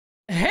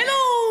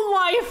Hello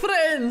my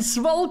friends,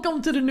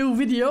 welcome to the new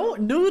video.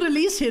 New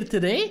release here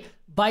today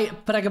by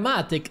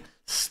Pragmatic.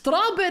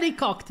 Strawberry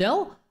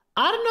cocktail.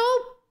 I don't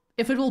know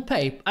if it will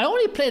pay. I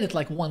only played it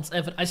like once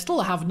ever. I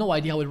still have no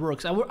idea how it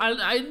works.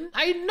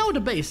 I know the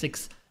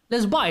basics.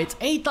 Let's buy it.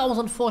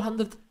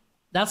 8,400.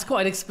 That's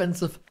quite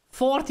expensive.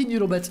 14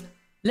 euro bet.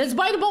 Let's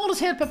buy the bonus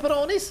here,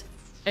 pepperonis.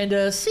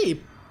 And see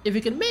if we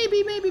can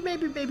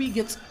maybe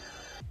get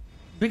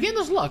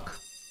beginner's luck.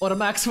 Or a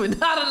max win.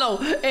 I don't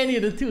know. Any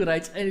of the two,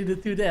 right? Any of the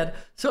two there.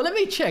 So let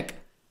me check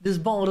this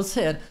bonus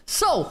here.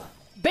 So,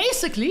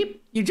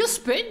 basically, you just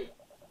spin.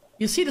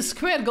 You see the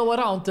square go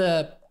around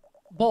the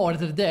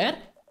border there.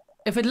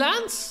 If it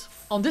lands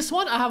on this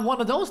one, I have one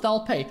of those,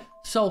 that'll pay.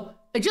 So,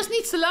 it just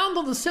needs to land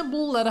on the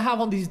symbol that I have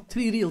on these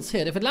three reels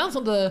here. If it lands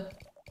on the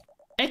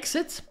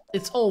exit,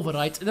 it's over,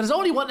 right? There's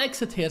only one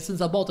exit here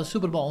since I bought a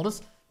super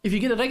bonus. If you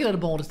get a regular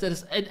bonus,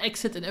 there's an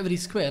exit in every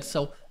square.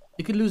 So,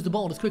 you can lose the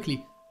bonus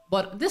quickly.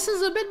 But this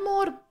is a bit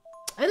more...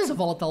 It is a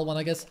volatile one,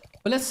 I guess.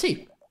 But let's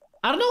see.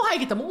 I don't know how I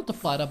get the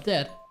multiplier up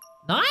there.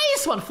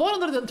 Nice one!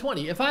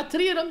 420. If I had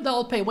 3 of them,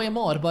 that'll pay way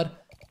more.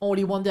 But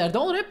only one there.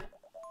 Don't rip.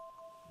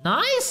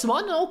 Nice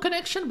one. No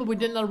connection, but we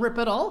did not rip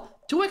at all.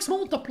 2x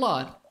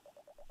multiplier.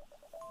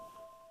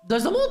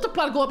 Does the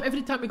multiplier go up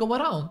every time we go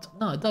around?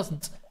 No, it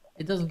doesn't.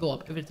 It doesn't go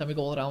up every time we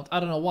go around. I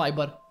don't know why,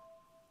 but...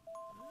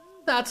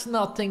 That's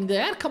nothing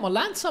there. Come on,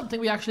 land something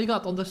we actually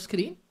got on the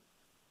screen.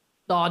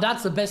 Oh,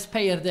 that's the best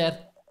payer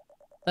there.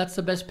 That's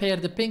the best pair,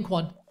 the pink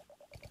one.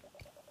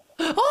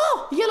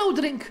 Oh, yellow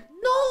drink.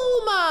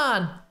 No,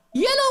 man.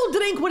 Yellow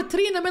drink with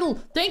 3 in the middle.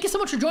 Thank you so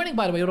much for joining,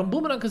 by the way. You're on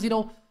Boomerang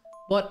Casino.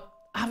 But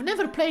I've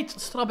never played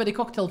Strawberry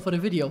Cocktail for a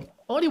video.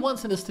 Only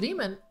once in the stream,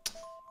 and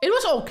it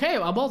was okay.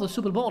 I bought a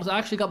super bonus. I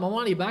actually got my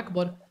money back,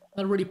 but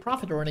not really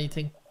profit or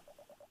anything.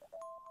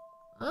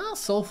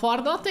 So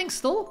far nothing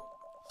still.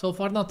 So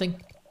far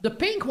nothing. The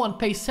pink one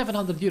pays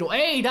 700 euro.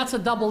 Hey, that's a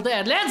double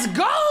there. Let's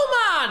go,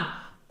 man.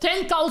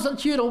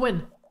 10,000 euro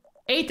win.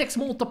 8x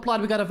multiplier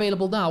we got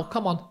available now.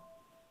 Come on.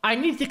 I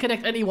need to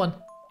connect anyone.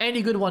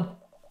 Any good one.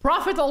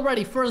 Profit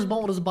already. First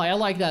bonus buy. I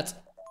like that.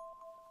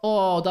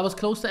 Oh, that was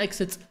close to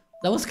exit.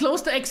 That was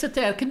close to exit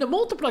there. Can the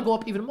multiplier go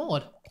up even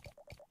more?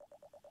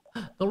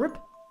 No rip.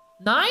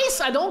 Nice.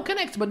 I don't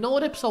connect, but no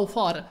rip so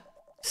far.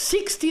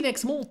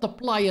 16x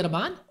multiplier,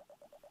 man.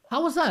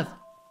 How was that?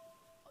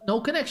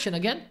 No connection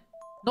again.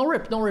 No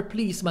rip,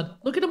 please, man.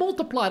 Look at the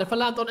multiplier if I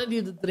land on any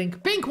of the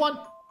drink. Pink one.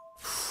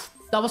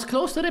 That was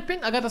close to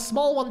ripping. I got a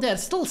small one there.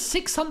 Still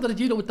 600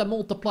 euro with the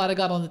multiplier I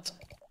got on it.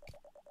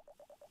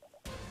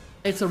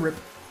 It's a rip.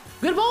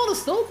 Good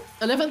bonus still.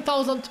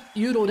 11,000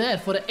 euro there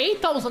for the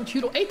 8,000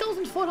 euro.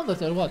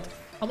 8,400 or what?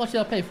 How much did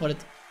I pay for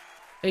it?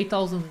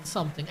 8,000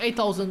 something.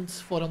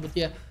 8,400,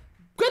 yeah.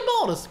 Good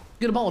bonus.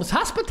 Good bonus.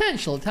 Has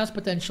potential. It has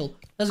potential.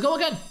 Let's go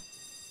again.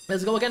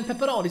 Let's go again,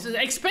 pepperoni. It's an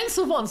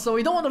expensive one, so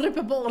we don't want to rip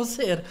a bonus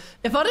here.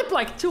 If I rip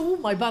like 2,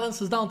 my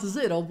balance is down to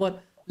 0,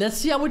 but let's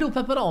see how we do,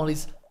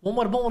 pepperonis. One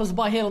more bonus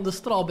buy here on the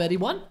strawberry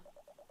one.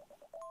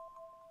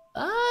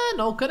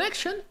 No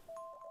connection.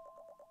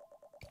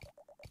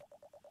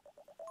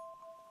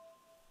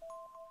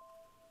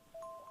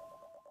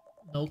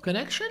 No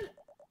connection.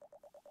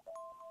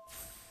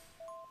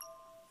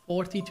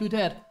 42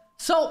 there.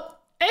 So,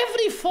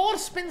 every 4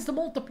 spins the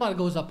multiplier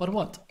goes up, or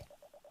what?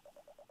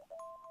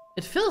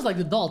 It feels like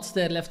the dots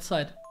there, left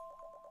side.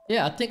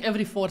 Yeah, I think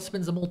every 4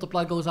 spins the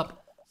multiplier goes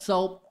up.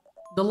 So,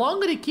 the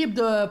longer you keep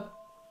the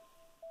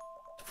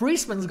free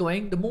spins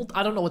going,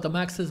 I don't know what the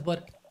max is,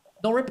 but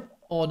don't rip.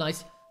 Oh,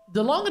 nice.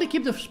 The longer you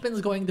keep the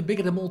spins going, the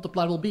bigger the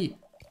multiplier will be.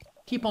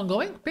 Keep on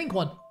going. Pink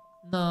one.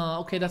 No,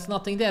 okay, that's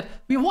nothing there.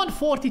 We won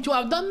 42.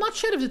 I'm not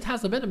sure if it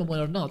has a minimum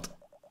win or not.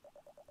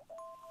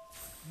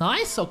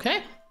 Nice,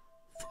 okay.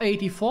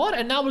 84,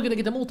 and now we're gonna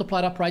get the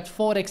multiplier up, right?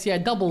 4x, yeah,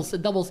 it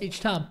doubles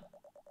each time.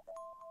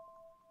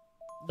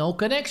 No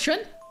connection.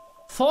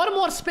 4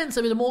 more spins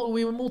and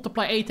we will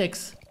multiply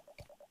 8x.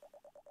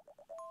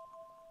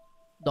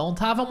 Don't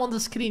have them on the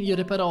screen, you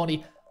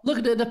ripperoni.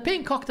 Look, the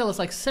pink cocktail is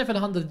like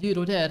 700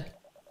 euro there.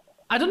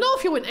 I don't know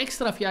if you win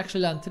extra if you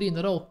actually land 3 in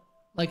a row.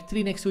 Like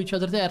 3 next to each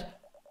other there.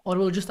 Or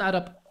we'll just add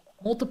up.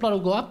 Multiplier will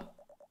go up.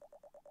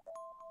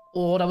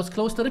 Oh, that was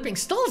close to ripping.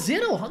 Still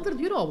 0. 100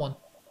 euro one.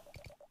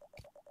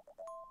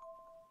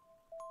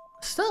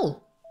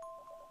 Still.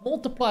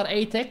 Multiplier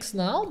 8x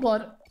now,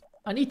 but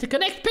I need to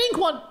connect pink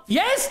one.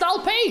 Yes, that'll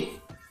pay.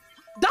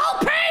 That'll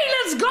pay.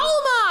 Let's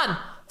go, man.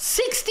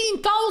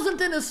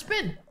 16,000 in a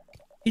spin.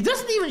 He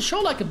doesn't even show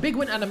like a big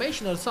win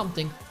animation or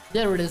something.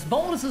 There it is.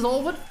 Bonus is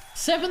over.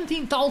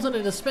 17,000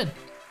 in a spin.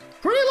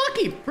 Pretty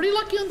lucky. Pretty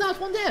lucky on that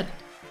one there.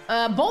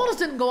 Bonus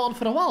didn't go on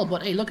for a while,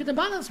 but hey, look at the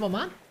balance, my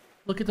man.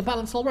 Look at the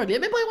balance already.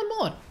 Let me buy one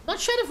more. Not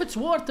sure if it's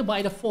worth to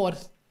buy the 4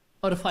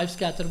 or the 5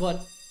 scatter,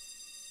 but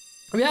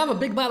we have a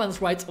big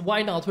balance, right?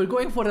 Why not? We're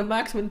going for the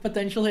max win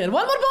potential here.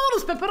 One more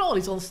bonus,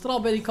 pepperonis on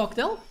strawberry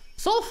cocktail.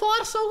 So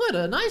far, so good.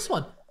 A nice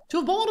one.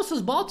 2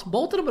 bonuses bought.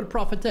 Both of them with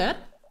profit there.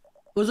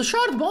 It was a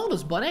short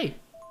bonus, but hey.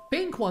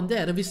 Pink one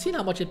there. Have you seen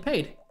how much it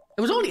paid?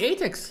 It was only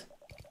 8x.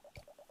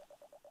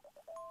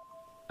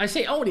 I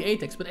say only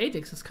 8x, but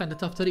 8x is kind of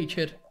tough to reach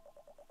here.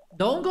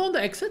 Don't go on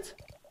the exit.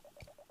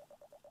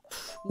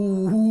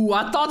 Ooh,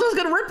 I thought it was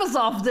gonna rip us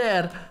off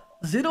there.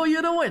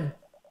 €0 win.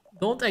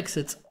 Don't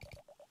exit.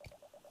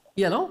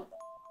 Yellow.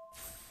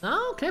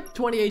 Ah, okay,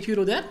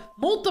 €28 there.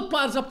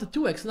 Multipliers up to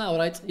 2x now,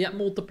 right? Yeah,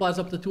 multipliers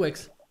up to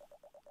 2x.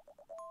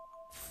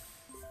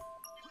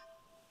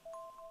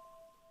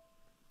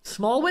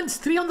 Small wins,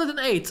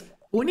 308.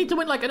 We need to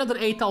win like another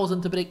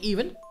 8,000 to break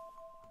even.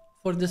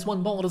 For this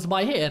one bonus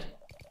by here.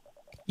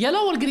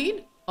 Yellow or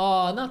green?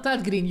 Oh, not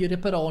that green, you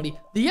ripperoni.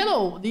 The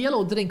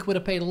yellow drink would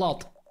have paid a lot.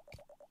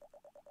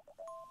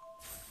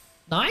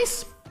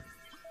 Nice.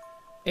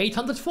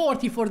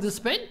 840 for the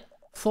spin.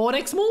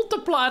 4x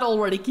multiplier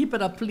already. Keep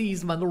it up,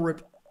 please, man. No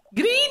rip.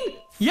 Green!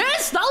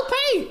 Yes, that'll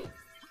pay!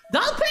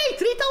 That'll pay!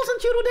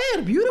 €3,000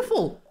 there.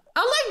 Beautiful.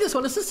 I like this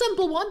one. It's a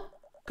simple one.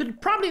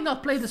 Could probably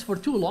not play this for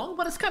too long,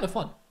 but it's kind of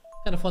fun.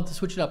 Kind of fun to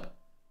switch it up.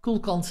 Cool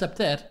concept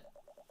there.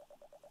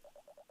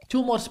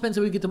 2 more spins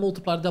and we get the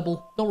multiplier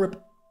double. Don't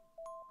rip.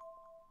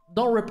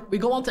 Don't rip. We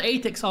go on to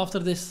 8x after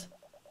this.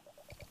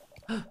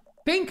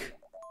 Pink.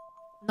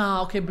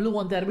 Nah, okay, blue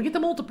one there. We get the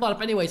multiplier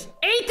up anyways.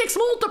 8x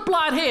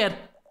multiplier here.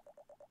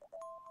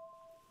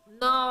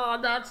 No,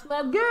 that's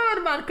not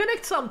good, man.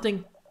 Connect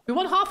something. We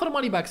won half our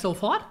money back so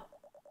far.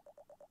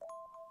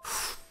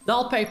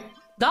 That'll pay.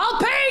 That'll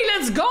pay.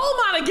 Let's go,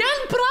 man. Again,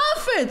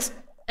 profit.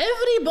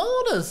 Every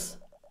bonus.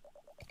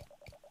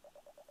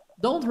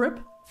 Don't rip.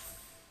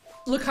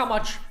 Look how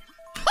much.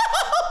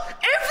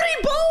 Every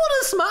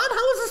bonus, man.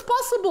 How is this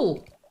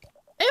possible?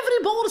 Every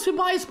bonus we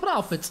buy is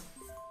profit.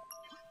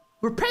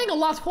 We're paying a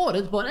lot for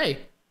it, but hey,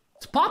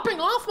 it's popping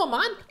off, my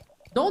man.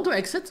 Don't do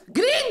exit.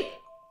 Green.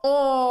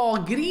 Oh,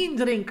 green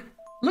drink.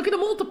 Look at the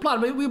multiplier.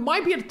 We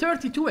might be at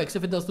 32x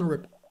if it doesn't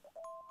rip.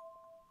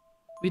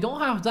 We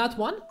don't have that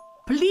one.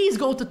 Please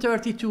go to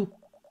 32.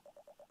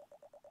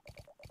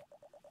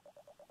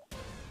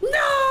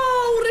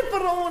 No,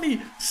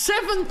 ripperoni.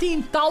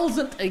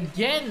 17,000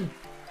 again.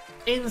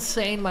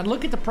 Insane, man.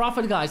 Look at the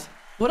profit, guys.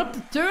 We're up to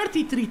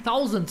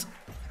 33,000.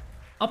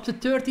 Up to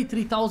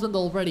 33,000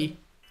 already.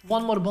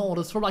 One more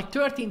bonus for like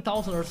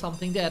 13,000 or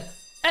something there.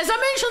 As I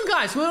mentioned,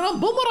 guys, we're on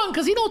Boomerang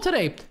Casino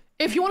today.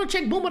 If you want to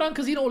check Boomerang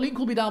Casino, link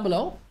will be down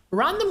below.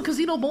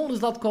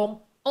 RandomCasinoBonus.com.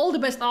 All the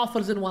best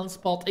offers in one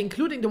spot,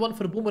 including the one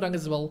for Boomerang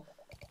as well.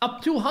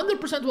 Up to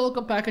 100%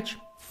 welcome package.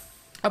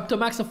 Up to a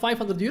max of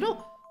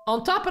 €500.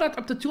 On top of that,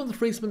 up to 200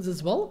 free spins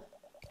as well.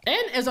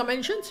 And as I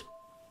mentioned,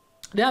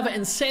 they have an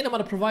insane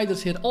amount of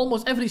providers here.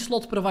 Almost every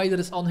slot provider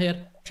is on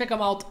here. Check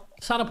them out.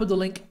 Sign up with the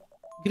link.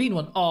 Green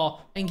one.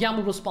 Oh, and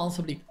gamble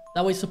responsibly.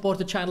 That way support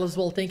the channel as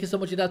well. Thank you so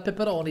much for that,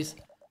 pepperonis.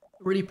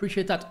 Really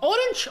appreciate that.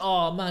 Orange.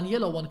 Oh, man.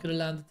 Yellow one could have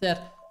landed there.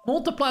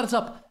 Multipliers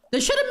up. They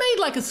should have made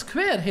like a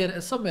square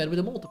here somewhere with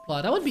a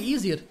multiplier. That would be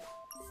easier.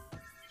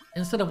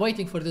 Instead of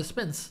waiting for the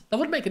spins. That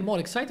would make it more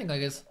exciting, I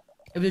guess.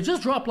 If you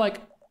just drop like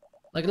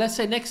let's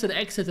say next to the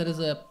exit there is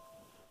a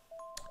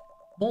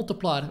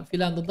multiplier. If you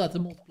land on that, it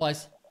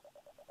multiplies.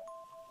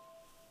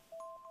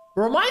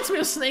 Reminds me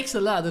of snakes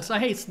and ladders. I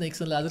hate snakes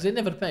and ladders. They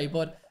never pay.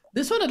 But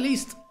this one at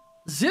least,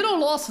 0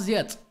 losses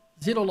yet.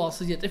 0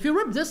 losses yet. If you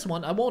rip this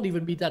one, I won't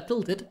even be that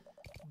tilted.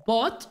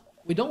 But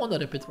we don't want to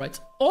rip it, right?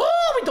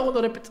 Oh, we don't want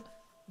to rip it.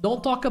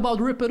 Don't talk about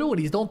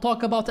ripperoonies. Don't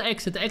talk about the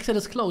exit. The exit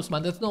is closed,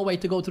 man. There's no way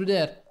to go through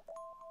there.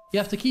 You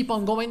have to keep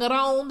on going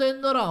around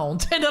and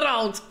around and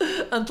around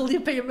until you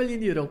pay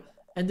 €1,000,000.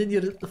 And then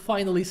you're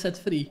finally set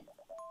free.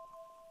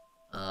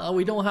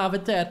 We don't have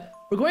it there.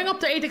 We're going up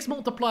to 8x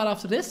multiplier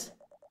after this.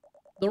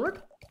 Don't rip.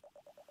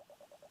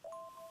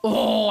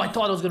 Oh, I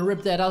thought I was going to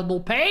rip that. That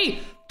will pay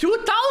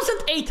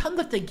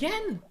 2,800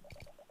 again.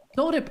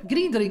 Don't rip.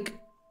 Green drink.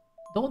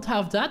 Don't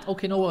have that.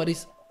 Okay, no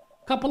worries.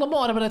 Couple of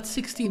more, but at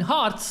 16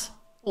 hearts.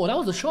 Oh, that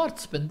was a short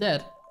spin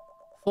there.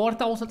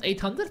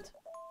 4,800.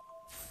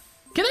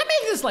 Can I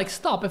make this like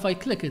stop if I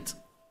click it?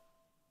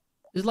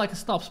 It's like a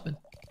stop spin.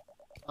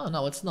 Oh,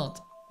 no, it's not.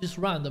 Just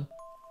random.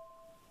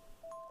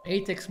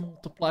 8x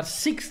multiplier.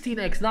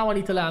 16x. Now I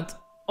need to land.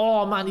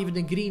 Oh, man, even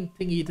the green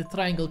thingy, the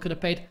triangle could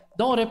have paid.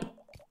 Don't rip.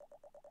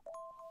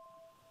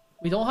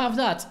 We don't have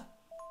that.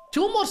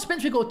 2 more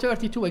spins, we go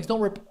 32x.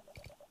 Don't rip.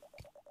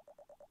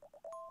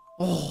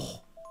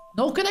 Oh,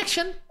 no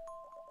connection.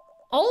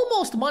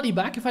 Almost money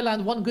back. If I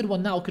land one good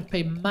one now, could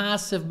pay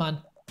massive, man.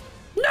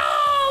 No!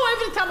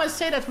 Every time I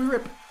say that, we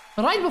rip.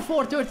 Right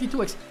before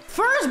 32x.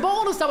 First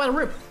bonus that I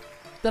rip.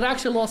 That I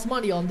actually lost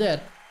money on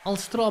there. On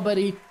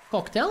strawberry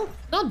cocktail.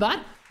 Not bad.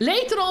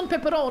 Later on,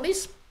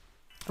 pepperonis.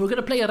 We're going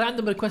to play a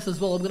random request as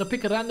well. I'm going to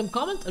pick a random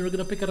comment and we're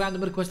going to pick a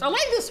random request. I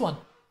like this one.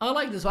 I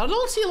like this one. I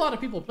don't see a lot of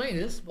people playing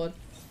this, but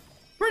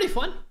pretty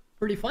fun.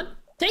 Pretty fun.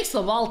 Takes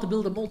a while to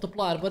build a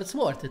multiplier, but it's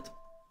worth it.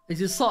 As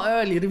you saw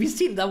earlier, we've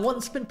seen that one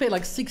spin pay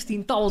like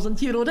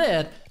 16,000 euro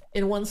there.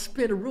 In one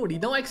spin, Rooney.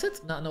 No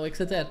exit? No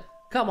exit there.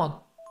 Come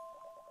on.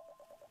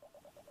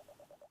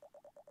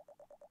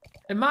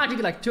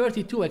 Imagine like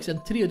 32x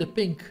and 3 of the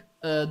pink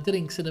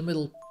drinks in the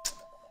middle.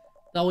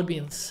 That would be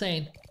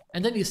insane.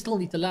 And then you still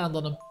need to land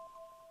on them.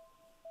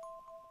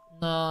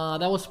 Nah,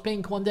 that was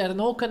pink one there.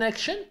 No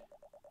connection.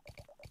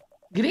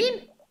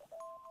 Green?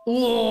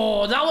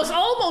 Oh, that was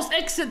almost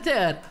exit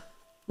there.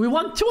 We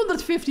won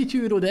 252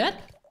 euro there.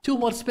 2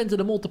 more spins and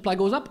the multiply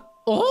goes up.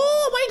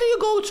 Oh, why do you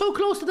go so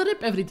close to the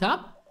rip every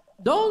time?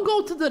 Don't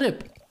go to the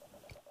rip.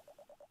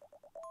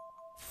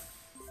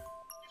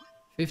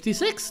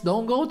 56.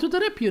 Don't go to the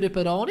rip, you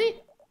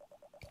ripperoni.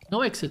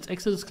 No exit.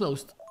 Exit is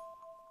closed.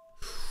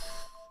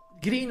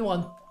 Green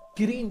one.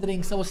 Green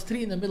drinks. That was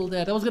 3 in the middle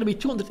there. That was going to be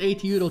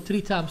 280 euro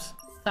 3 times.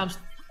 Times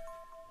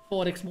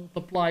 4x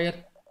multiplier.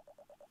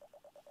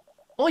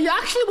 Oh, you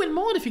actually win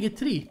more if you get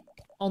 3.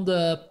 On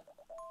the...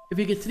 If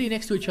you get 3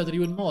 next to each other,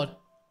 you win more.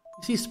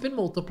 You see spin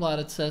multiplier,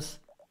 it says.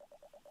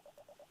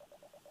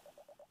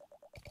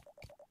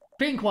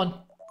 Pink one.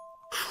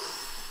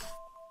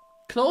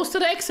 Close to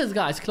the exit,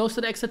 guys. Close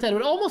to the exit there.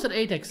 We're almost at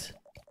 8x.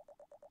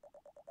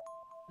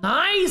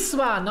 Nice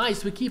one.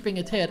 Nice. We're keeping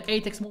it here.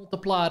 8x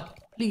multiplier.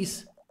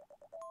 Please.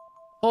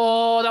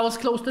 Oh, that was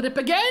close to rip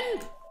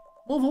again.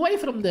 Move away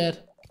from there.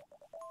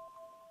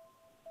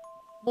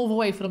 Move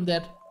away from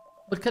there.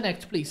 But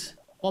connect, please.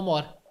 One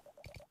more.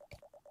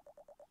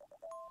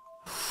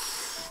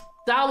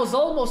 That was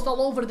almost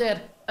all over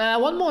there.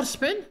 One more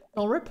spin.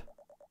 No rip.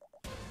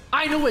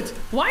 I knew it.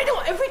 Why do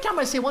every time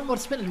I say one more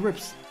spin it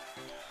rips?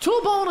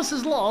 2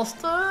 bonuses lost.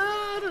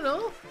 I don't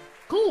know.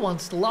 Cool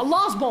ones.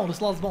 Last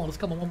bonus. Last bonus.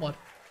 Come on, one more.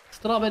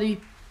 Strawberry.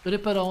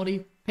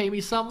 Ripperoni. Pay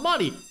me some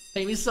money.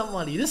 Pay me some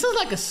money. This is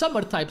like a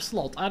summer type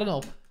slot. I don't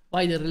know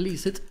why they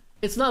release it.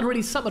 It's not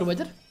really summer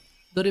weather.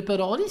 The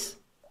Ripperonis.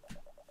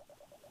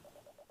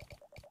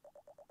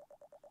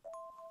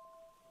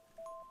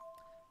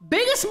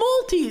 Biggest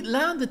multi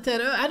landed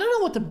there. I don't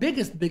know what the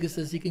biggest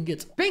is you can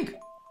get. Pink.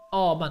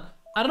 Oh man.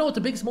 I don't know what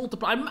the biggest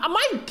multiplier. I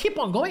might keep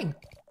on going.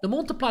 The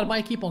multiplier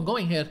might keep on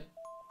going here.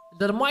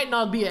 There might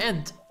not be an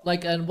end.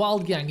 Like in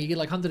Wild Gang, you get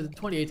like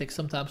 128x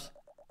sometimes.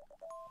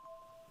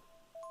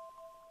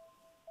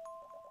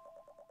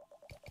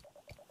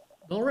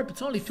 Don't rip,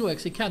 it's only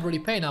 2x. You can't really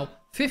pay now.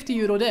 50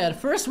 euro there.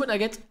 First win I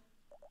get.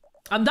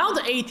 I'm down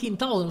to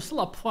 18,000. I'm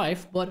still up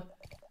 5, but it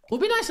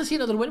would be nice to see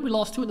another win. We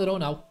lost 2 in a row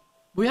now.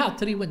 We had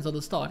 3 wins at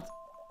the start.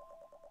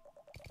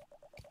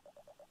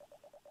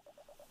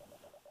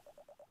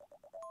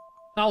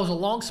 That was a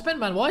long spin,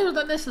 man. Why was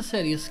that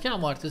necessary? A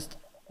scam artist.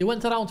 You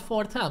went around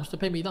 4 times to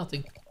pay me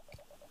nothing.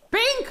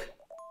 Pink!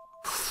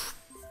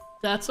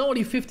 That's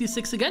only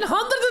 56 again.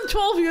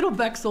 112 euro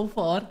back so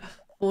far.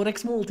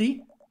 4x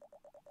multi.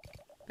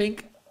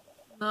 Pink.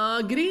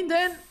 Green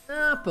then.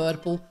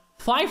 Purple.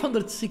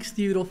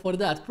 560 euro for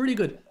that. Pretty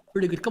good.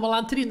 Pretty good. Come on,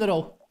 land 3 in a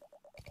row.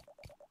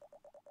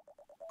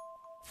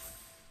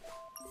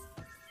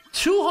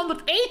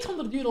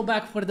 800 euro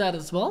back for that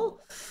as well.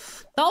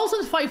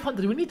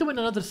 1,500. We need to win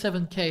another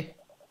 7k.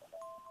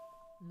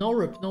 No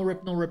rip, no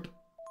rip, no rip.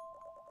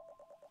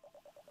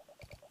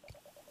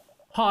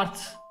 Heart.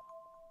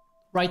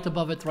 Right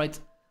above it, right.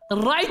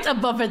 Right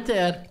above it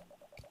there.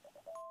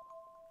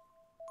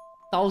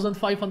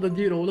 1,500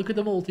 euro. Look at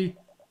the multi.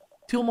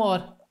 2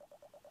 more.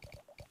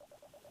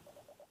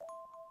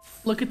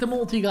 Look at the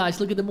multi, guys.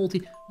 Look at the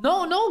multi.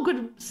 No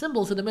good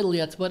symbols in the middle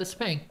yet, but it's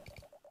paying.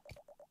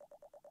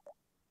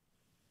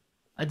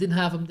 I didn't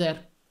have him there.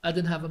 I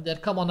didn't have him there.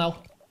 Come on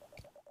now.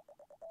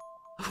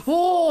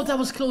 Oh, that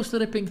was close to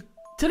ripping.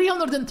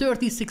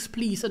 336,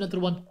 please. Another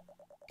one.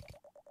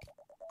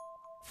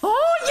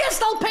 Oh,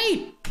 yes, I'll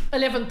pay.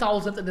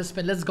 11,000 in the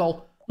spin. Let's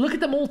go. Look at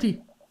the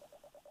multi.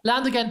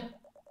 Land again.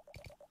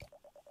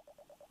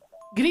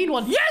 Green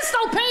one. Yes,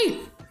 I'll pay.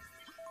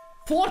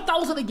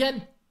 4,000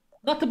 again.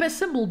 Not the best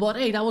symbol, but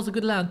hey, that was a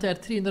good land there.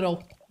 3 in a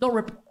row. Don't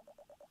rip.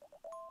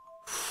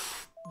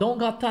 Don't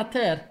got that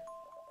there.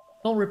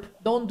 Don't rip.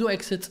 Don't do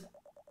exit.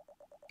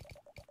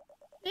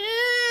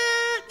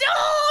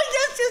 Oh,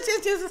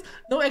 yes.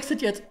 No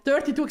exit yet.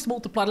 32x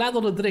multiplier. Land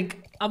on a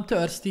drink. I'm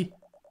thirsty.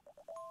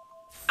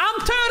 I'm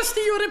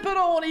thirsty, you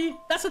ripperoni.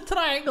 That's a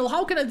triangle.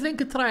 How can I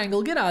drink a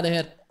triangle? Get out of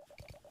here.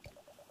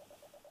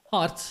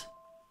 Hearts.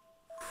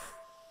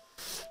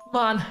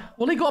 Man,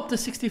 will he go up to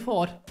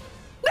 64? No!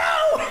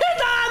 No!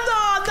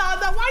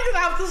 Why did I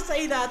have to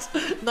say that?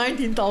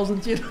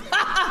 19,000 euro.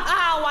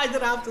 Why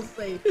did I have to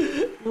say?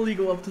 Will he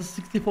go up to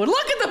 64?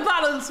 Look at the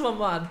balance, my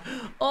man.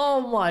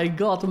 Oh my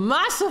god.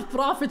 Massive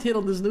profit here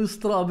on this new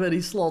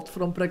strawberry slot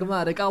from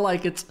Pragmatic. I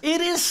like it.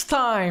 It is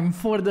time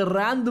for the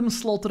random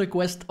slot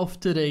request of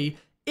today.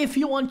 If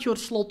you want your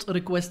slot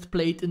request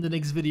played in the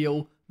next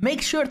video,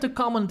 make sure to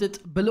comment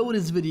it below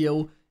this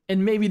video.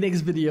 And maybe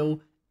next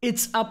video,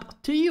 it's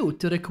up to you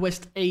to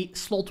request a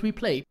slot we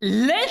play.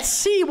 Let's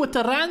see what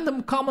the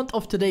random comment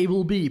of today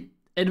will be.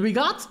 And we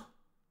got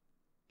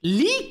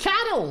Lee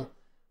Carroll.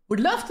 Would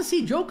love to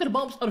see Joker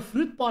Bombs or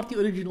Fruit Party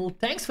Original.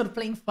 Thanks for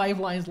playing 5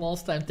 lines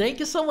last time. Thank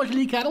you so much,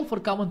 Lee Carroll, for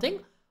commenting.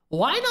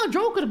 Why not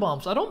Joker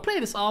Bombs? I don't play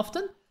this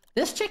often.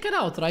 Let's check it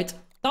out, right?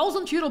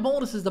 1,000 euro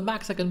bonus is the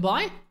max I can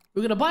buy.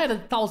 We're gonna buy it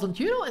at 1,000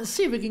 euro and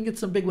see if we can get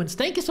some big wins.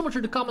 Thank you so much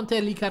for the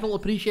commentary, Lee Carroll.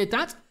 Appreciate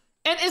that.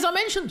 And as I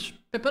mentioned,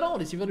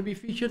 pepperonis, you're gonna be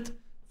featured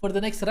for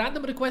the next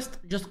random request.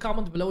 Just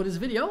comment below this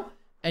video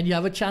and you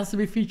have a chance to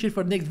be featured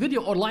for the next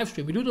video or live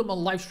stream. We do them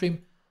on live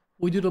stream.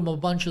 We do them a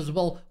bunch as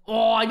well.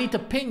 Oh, I need the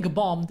pink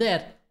bomb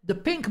there. the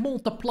pink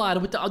multiplier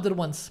with the other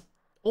ones.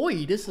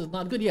 Oi, this is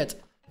not good yet.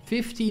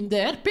 15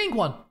 there. Pink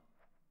one.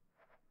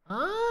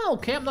 Ah,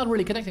 okay. I'm not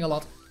really connecting a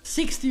lot.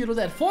 60 euro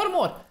there. 4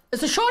 more.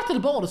 It's a shorter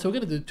bonus, so we're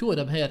going to do 2 of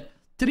them here.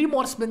 3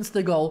 more spins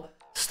to go.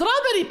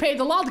 Strawberry paid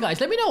a lot,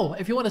 guys. Let me know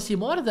if you want to see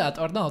more of that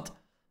or not.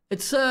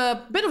 It's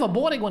a bit of a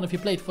boring one if you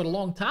played for a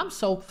long time,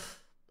 so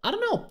I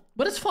don't know.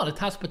 But it's fun. It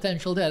has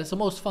potential there. It's the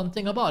most fun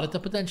thing about it. The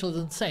potential is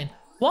insane.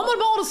 1 more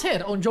bonus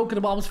here on Joker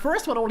Bombs.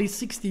 First one, only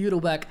 60 euro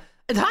back.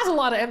 It has a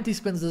lot of empty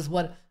spins, this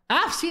one.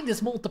 I've seen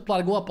this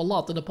multiplier go up a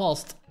lot in the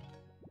past.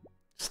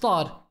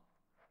 Star.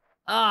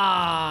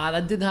 Ah,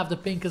 that didn't have the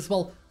pink as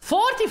well.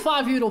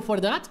 45 euro for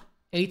that.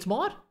 8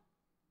 more.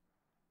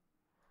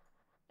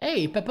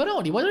 Hey,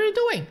 Pepperoni, what are you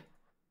doing?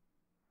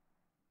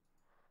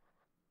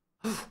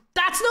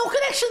 That's no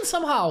connection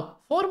somehow.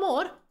 4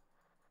 more.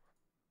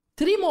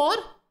 3 more.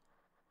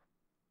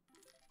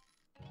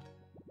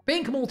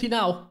 Pink multi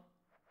now.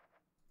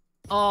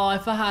 Oh,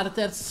 if I had it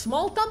there.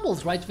 Small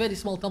tumbles, right? Very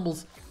small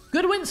tumbles.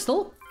 Good win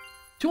still.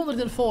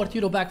 240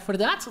 euro back for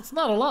that. It's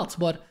not a lot,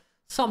 but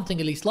something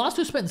at least. Last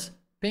 2 spins.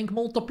 Pink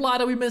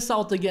multiplier, we miss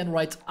out again,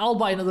 right? I'll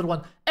buy another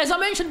one. As I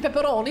mentioned,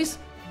 Pepperonis,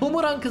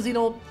 Boomerang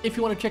Casino, if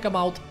you want to check them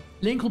out.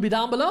 Link will be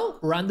down below.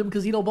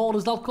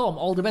 RandomCasinoBonus.com.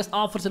 All the best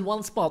offers in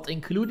one spot,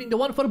 including the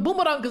one for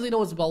Boomerang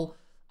Casino as well.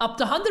 Up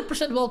to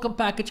 100% welcome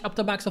package, up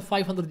to max of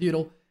 500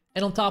 euro.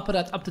 And on top of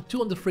that, up to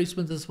 200 free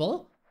spins as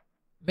well.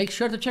 Make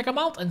sure to check them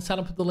out and sign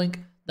up to the link.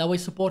 That way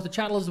support the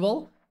channel as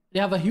well. They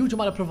have a huge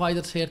amount of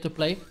providers here to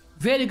play.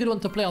 Very good one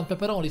to play on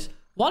Pepperonis.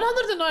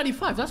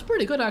 195, that's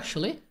pretty good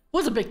actually.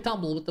 Was a big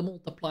tumble with the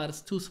multiplier,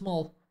 it's too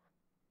small.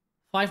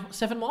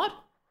 7 more?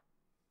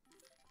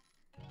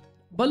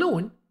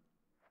 Balloon?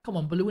 Come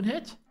on, balloon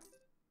hit.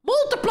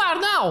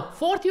 Multiplier now!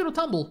 40 euro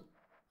tumble.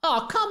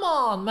 Oh, come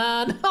on,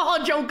 man.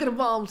 Oh, Joker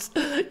Bombs.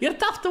 You're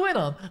tough to win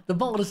on. The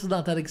bonus is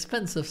not that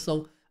expensive,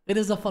 so it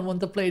is a fun one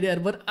to play there.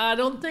 But I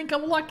don't think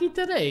I'm lucky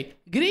today.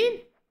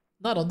 Green?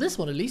 Not on this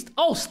one, at least.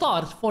 Oh,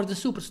 star for the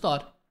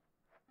superstar.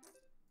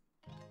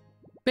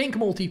 Pink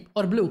multi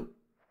or blue.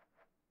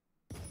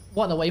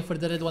 1 away for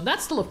the red one.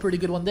 That's still a pretty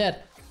good one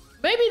there.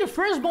 Maybe the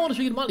first bonus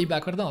we get money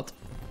back or not.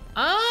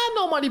 Ah,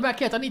 no money back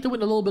yet. I need to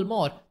win a little bit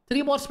more.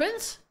 3 more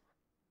spins?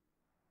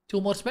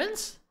 2 more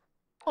spins?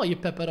 Oh, you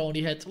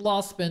pepperoni hit.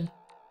 Last spin.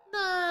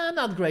 Nah,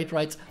 not great,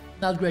 right?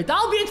 Not great.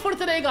 That'll be it for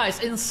today,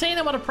 guys. Insane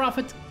amount of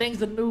profit. Thanks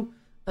to the new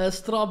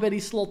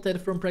strawberry slot there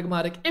from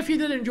Pragmatic. If you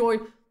did enjoy,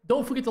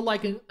 don't forget to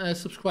like and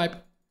subscribe.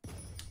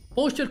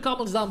 Post your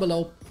comments down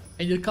below.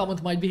 And your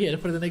comment might be here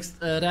for the next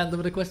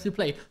random request to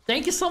play.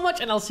 Thank you so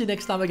much, and I'll see you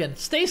next time again.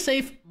 Stay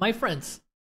safe, my friends.